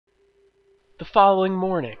The following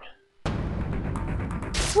morning.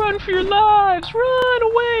 Run for your lives! Run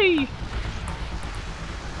away!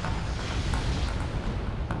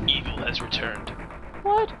 Evil has returned.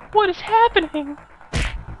 What? What is happening?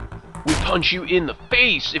 We punch you in the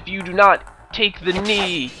face if you do not take the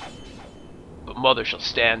knee. But Mother shall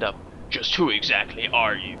stand up. Just who exactly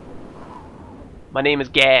are you? My name is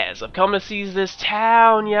Gaz. I've come to seize this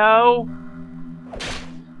town, yo!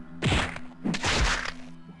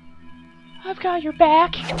 I've got your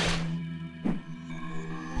back.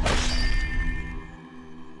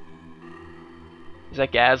 Is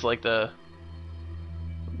that Gaz like the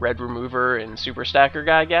red remover and super stacker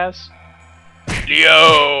guy, Gaz?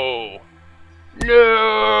 Yo!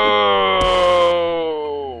 No!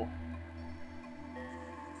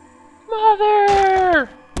 Mother!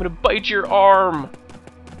 I'm gonna bite your arm.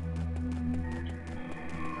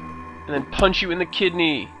 And then punch you in the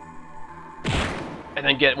kidney. And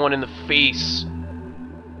then get one in the face.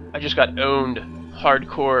 I just got owned.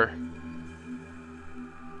 Hardcore.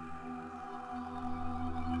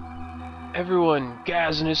 Everyone,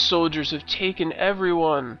 Gaz and his soldiers have taken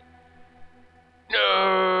everyone. No!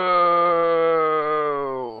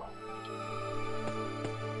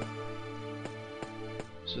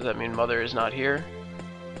 So does that mean Mother is not here?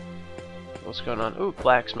 What's going on? Ooh,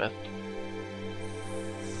 blacksmith.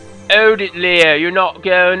 Hold it, Leo. You're not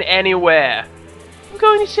going anywhere. I'm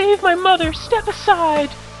going to save my mother. Step aside.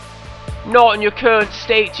 Not in your current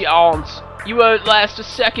state, you aren't. You won't last a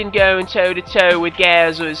second going toe-to-toe with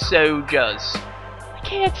Gaz or his soldiers. I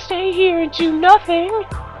can't stay here and do nothing.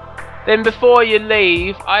 Then before you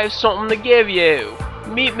leave, I have something to give you.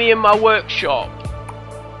 Meet me in my workshop.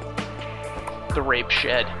 The rape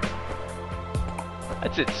shed.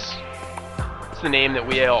 That's it's the name that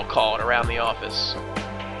we all call it around the office.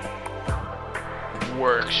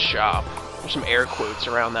 Workshop. There's some air quotes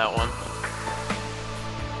around that one.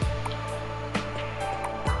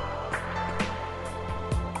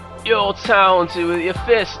 You're talented with your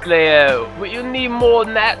fist, Leo, but you'll need more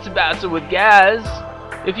than that to battle with Gaz.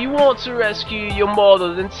 If you want to rescue your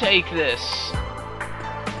mother, then take this.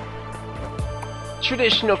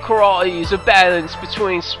 Traditional karate is a balance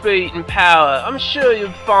between speed and power. I'm sure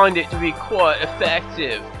you'll find it to be quite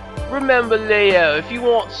effective. Remember, Leo, if you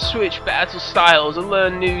want to switch battle styles or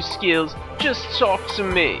learn new skills, just talk to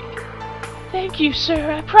me. Thank you, sir.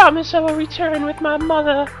 I promise I will return with my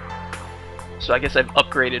mother. So I guess I've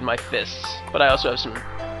upgraded my fists, but I also have some...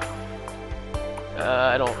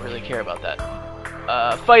 I don't really care about that.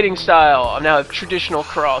 Fighting style. I now have traditional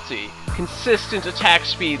karate. Consistent attack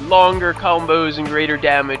speed, longer combos, and greater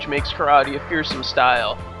damage makes karate a fearsome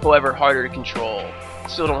style, however harder to control.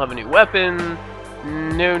 Still don't have a new weapon.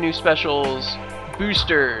 No new specials.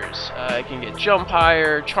 Boosters. I can get jump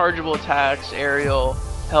higher, chargeable attacks, aerial,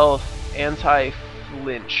 health,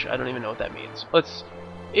 anti-flinch. I don't even know what that means. Let's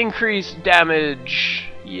increase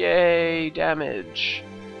damage. Yay, damage.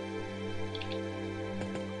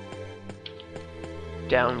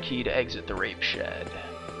 Down key to exit the rape shed.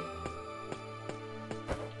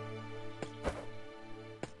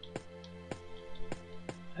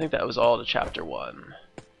 I think that was all to chapter 1.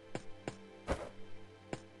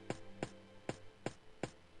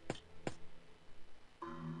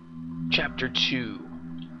 Chapter 2.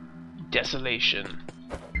 Desolation.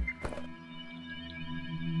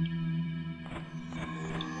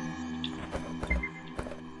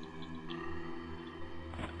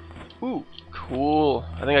 Ooh, cool.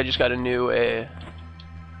 I think I just got a new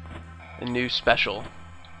special.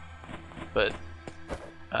 But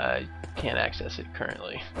I can't access it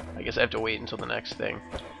currently. I guess I have to wait until the next thing.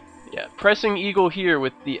 Yeah, pressing Eagle here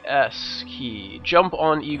with the S key. Jump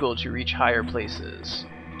on Eagle to reach higher places.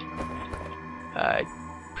 I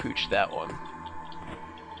pooched that one.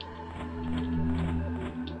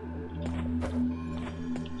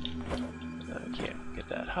 I can't get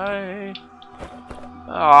that high.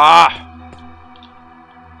 Ah!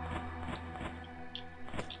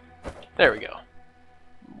 There we go.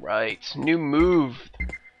 Right, new move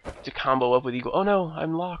to combo up with Eagle. Oh no,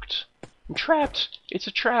 I'm locked. I'm trapped. It's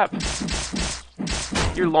a trap.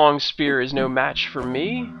 Your long spear is no match for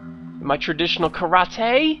me. My traditional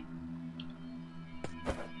karate?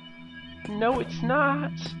 No, it's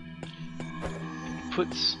not.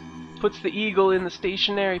 Puts the eagle in the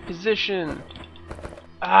stationary position.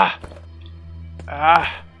 Ah!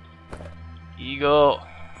 Ah! Eagle.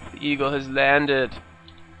 The eagle has landed.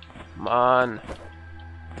 Come on.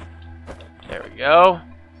 There we go.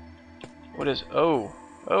 What is... Oh,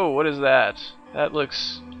 what is that? That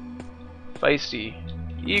looks feisty.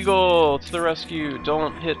 Eagle, to the rescue.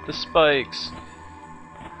 Don't hit the spikes.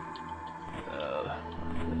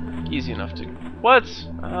 Easy enough to... What?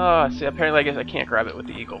 Ah, see, apparently I guess I can't grab it with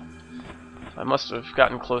the eagle. I must have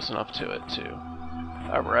gotten close enough to it, too.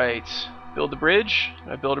 Alright. Build the bridge?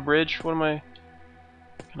 Can I build a bridge? What am I...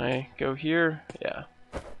 Can I go here? Yeah.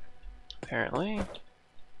 Apparently.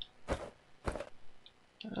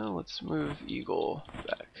 Let's move eagle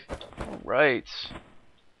back. Alright.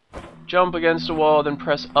 Jump against a wall, then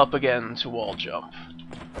press up again to wall jump.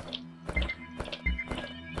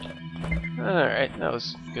 Alright, that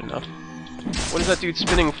was good enough. What is that dude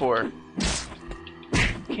spinning for?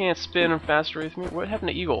 Can't spin faster with me. What happened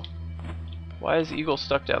to eagle? Why is eagle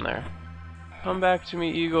stuck down there? Come back to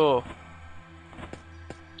me, eagle.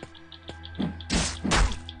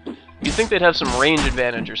 You'd think they'd have some range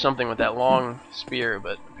advantage or something with that long spear,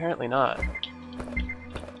 but apparently not.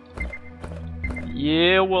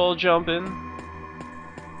 Yeah, wall jumping.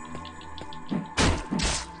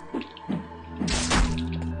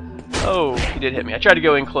 Oh, he did hit me. I tried to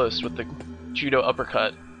go in close with the judo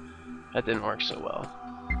uppercut. That didn't work so well.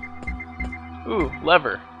 Ooh,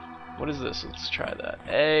 lever. What is this? Let's try that.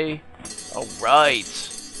 A. Alright.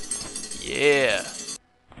 Yeah.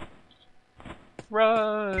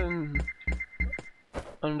 Run.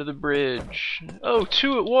 Under the bridge. Oh,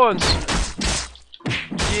 two at once.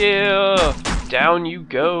 Yeah. Down you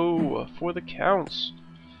go for the counts.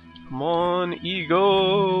 Come on,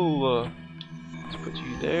 eagle. Let's put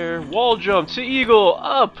you there. Wall jump to eagle.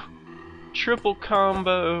 Up. Triple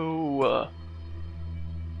combo.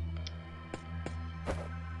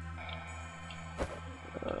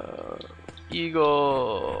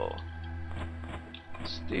 Eagle.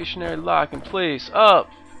 Stationary lock in place. Up.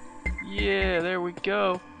 Yeah, there we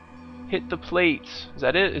go. Hit the plate. Is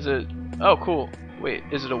that it? Is it? Oh, cool. Wait,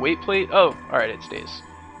 is it a weight plate? Oh, alright, it stays.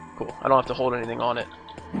 Cool. I don't have to hold anything on it.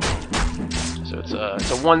 So it's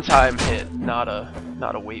a one-time hit, not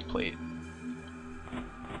a weight plate.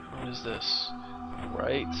 What is this?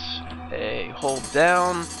 Right. A hold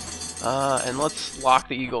down. And let's lock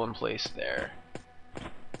the eagle in place there.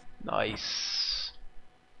 Nice.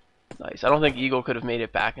 Nice. I don't think eagle could have made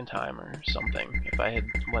it back in time or something if I had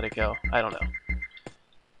let it go. I don't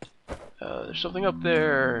know. There's something up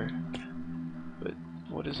there. But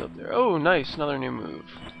what is up there? Oh, nice. Another new move.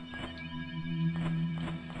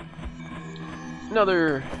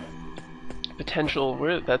 Another potential...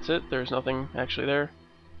 That's it? There's nothing actually there?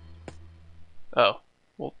 Oh.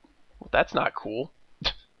 Well, that's not cool.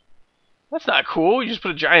 That's not cool. You just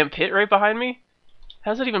put a giant pit right behind me?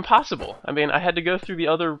 How's that even possible? I mean, I had to go through the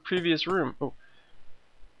other previous room. Oh.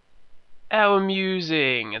 How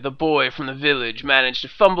amusing. The boy from the village managed to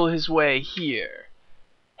fumble his way here.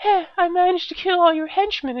 Heh, I managed to kill all your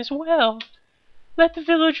henchmen as well. Let the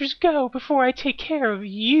villagers go before I take care of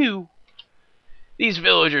you. These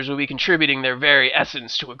villagers will be contributing their very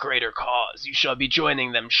essence to a greater cause. You shall be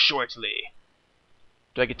joining them shortly.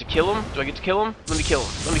 Do I get to kill him? Do I get to kill him? Let me kill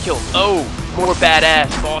him. Let me kill him. Oh, more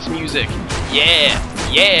badass boss music. Yeah,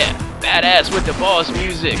 yeah. Badass with the boss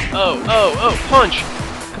music. Oh, oh, oh, punch.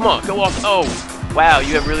 Come on, go off. Oh, wow,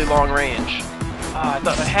 you have really long range. Ah, I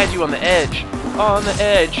thought I had you on the edge. On the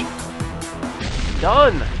edge.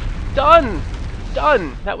 Done. Done.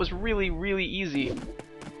 Done. That was really, really easy.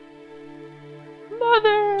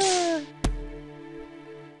 Mother!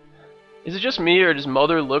 Is it just me, or does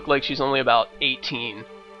Mother look like she's only about 18?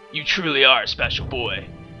 You truly are a special boy.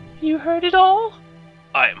 You heard it all?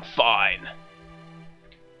 I am fine.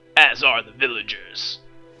 As are the villagers.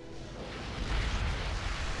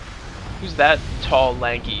 Who's that tall,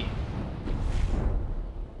 lanky?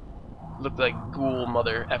 Looked like ghoul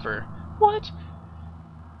mother effer. What?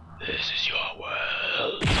 This is your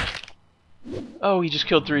world. Oh, he just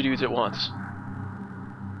killed 3 dudes at once.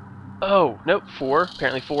 Oh, nope, 4.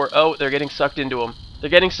 Apparently 4. Oh, they're getting sucked into him. They're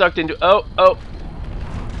getting sucked into... Oh, oh.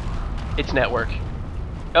 It's Network.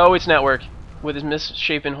 Oh, it's Network. With his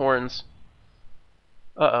misshapen horns.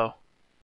 Uh-oh.